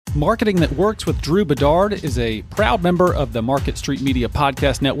Marketing That Works with Drew Bedard is a proud member of the Market Street Media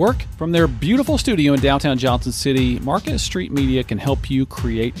Podcast Network. From their beautiful studio in downtown Johnson City, Market Street Media can help you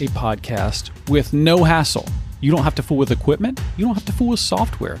create a podcast with no hassle. You don't have to fool with equipment. You don't have to fool with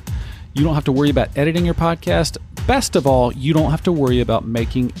software. You don't have to worry about editing your podcast. Best of all, you don't have to worry about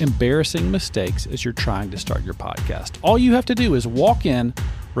making embarrassing mistakes as you're trying to start your podcast. All you have to do is walk in,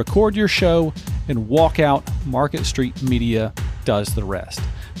 record your show, and walk out. Market Street Media does the rest.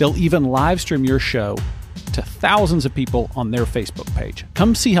 They'll even live stream your show to thousands of people on their Facebook page.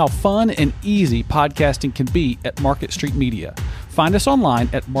 Come see how fun and easy podcasting can be at Market Street Media. Find us online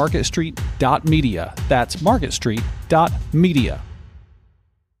at marketstreet.media. That's marketstreet.media.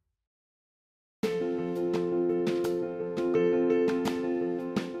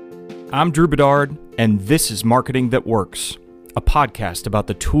 I'm Drew Bedard, and this is Marketing That Works, a podcast about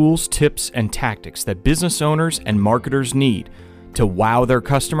the tools, tips, and tactics that business owners and marketers need to wow their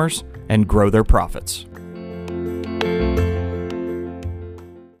customers and grow their profits.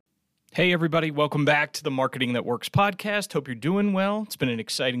 Hey everybody, welcome back to the Marketing That Works podcast. Hope you're doing well. It's been an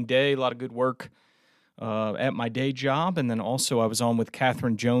exciting day, a lot of good work at my day job, and then also I was on with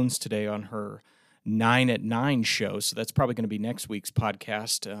Catherine Jones today on her 9 at 9 show, so that's probably going to be next week's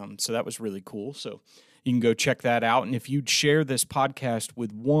podcast, so that was really cool. So you can go check that out. And if you'd share this podcast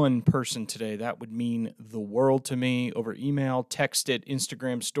with one person today, that would mean the world to me. Over email, text it,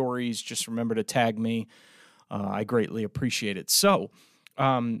 Instagram stories. Just remember to tag me. I greatly appreciate it. So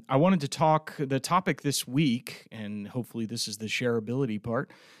I wanted to talk, the topic this week, and hopefully this is the shareability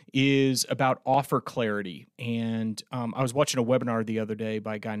part, is about offer clarity. And I was watching a webinar the other day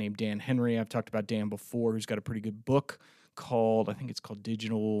by a guy named Dan Henry. I've talked about Dan before, who's got a pretty good book called, I think it's called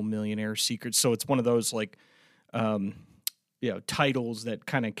Digital Millionaire Secrets. So it's one of those like, titles that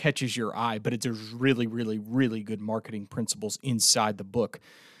kind of catches your eye, but there's really, really, really good marketing principles inside the book.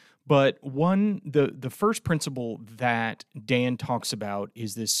 But the first principle that Dan talks about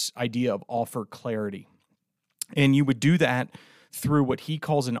is this idea of offer clarity. And you would do that through what he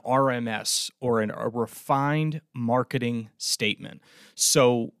calls an RMS, or a refined marketing statement.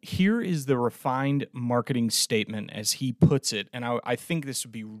 So here is the refined marketing statement as he puts it. And I think this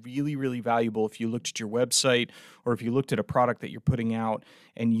would be really, really valuable if you looked at your website or if you looked at a product that you're putting out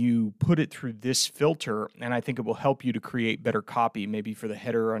and you put it through this filter. And I think it will help you to create better copy, maybe for the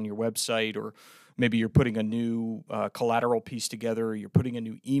header on your website, or maybe you're putting a new collateral piece together, or you're putting a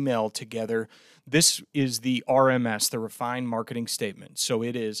new email together. This is the RMS, the refined marketing statement. So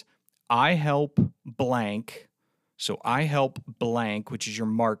it is, I help blank. So I help blank, which is your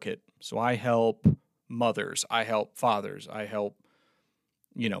market. So I help mothers, I help fathers, I help,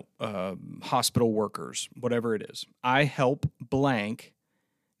 hospital workers, whatever it is. I help blank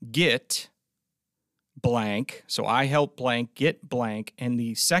get blank. So I help blank get blank. And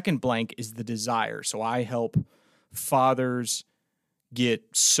the second blank is the desire. So I help fathers get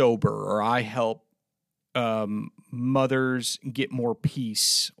sober, or I help mothers get more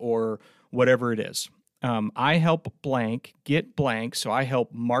peace, or whatever it is. I help blank get blank. So I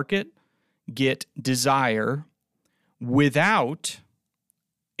help market get desire without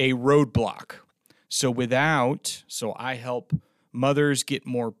a roadblock. So I help mothers get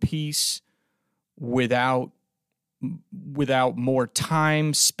more peace without more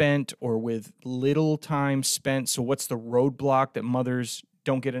time spent, or with little time spent. So what's the roadblock that mothers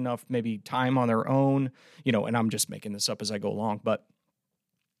don't get enough maybe time on their own? And I'm just making this up as I go along, but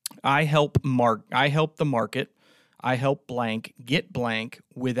I help the market, I help blank get blank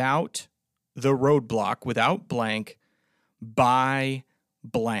without the roadblock, without blank, by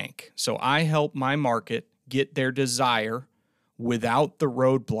blank. So I help my market get their desire without the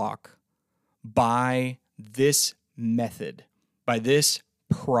roadblock by this method, by this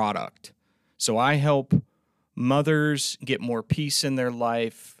product. So I help mothers get more peace in their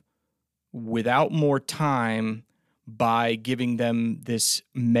life without more time by giving them this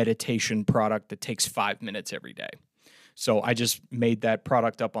meditation product that takes 5 minutes every day. So I just made that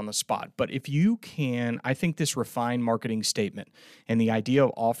product up on the spot. But if you can, I think this refined marketing statement and the idea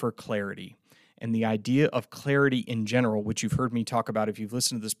of offer clarity and the idea of clarity in general, which you've heard me talk about, if you've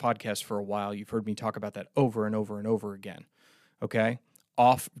listened to this podcast for a while, you've heard me talk about that over and over and over again, okay?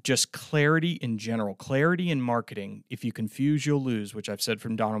 Just clarity in general. Clarity in marketing, if you confuse, you'll lose, which I've said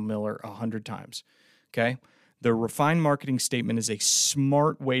from Donald Miller 100 times, okay? The refined marketing statement is a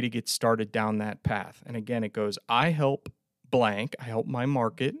smart way to get started down that path. And again, it goes, I help blank, I help my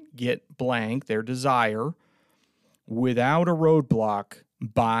market get blank, their desire, without a roadblock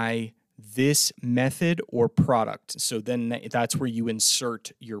by this method or product. So then that's where you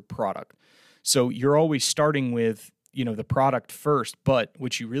insert your product. So you're always starting with the product first, but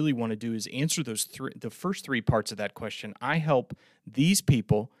what you really want to do is answer the first three parts of that question. I help these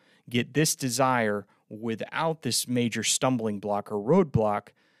people get this desire without this major stumbling block or roadblock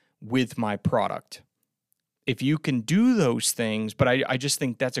with my product. If you can do those things, but I just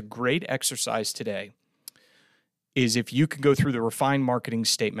think that's a great exercise today, is if you can go through the refined marketing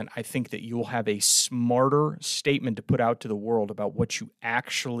statement, I think that you'll have a smarter statement to put out to the world about what you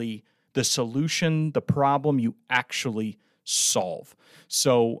actually, the solution, the problem you actually solve.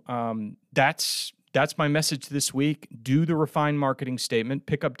 So that's my message this week. Do the refined marketing statement.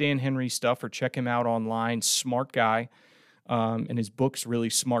 Pick up Dan Henry's stuff or check him out online. Smart guy. And his book's really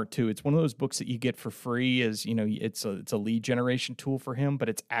smart too. It's one of those books that you get for free. It's a lead generation tool for him, but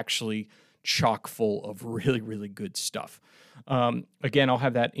it's actually chock full of really, really good stuff. Again, I'll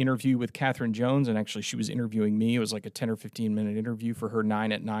have that interview with Catherine Jones, and actually she was interviewing me. It was like a 10 or 15 minute interview for her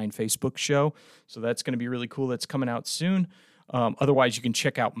 9 at 9 Facebook show. So that's going to be really cool. That's coming out soon. Otherwise, you can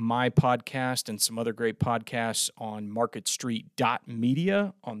check out my podcast and some other great podcasts on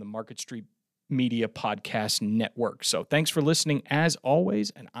marketstreet.media on the Market Street Media Podcast Network. So thanks for listening as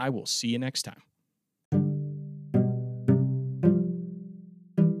always, and I will see you next time.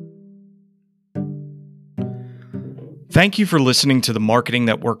 Thank you for listening to the Marketing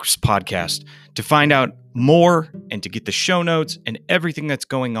That Works podcast. To find out more and to get the show notes and everything that's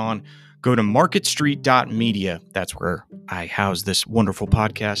going on, go to marketstreet.media. That's where I house this wonderful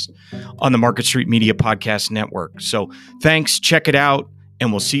podcast on the Market Street Media Podcast Network. So thanks, check it out,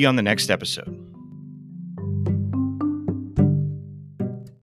 and we'll see you on the next episode.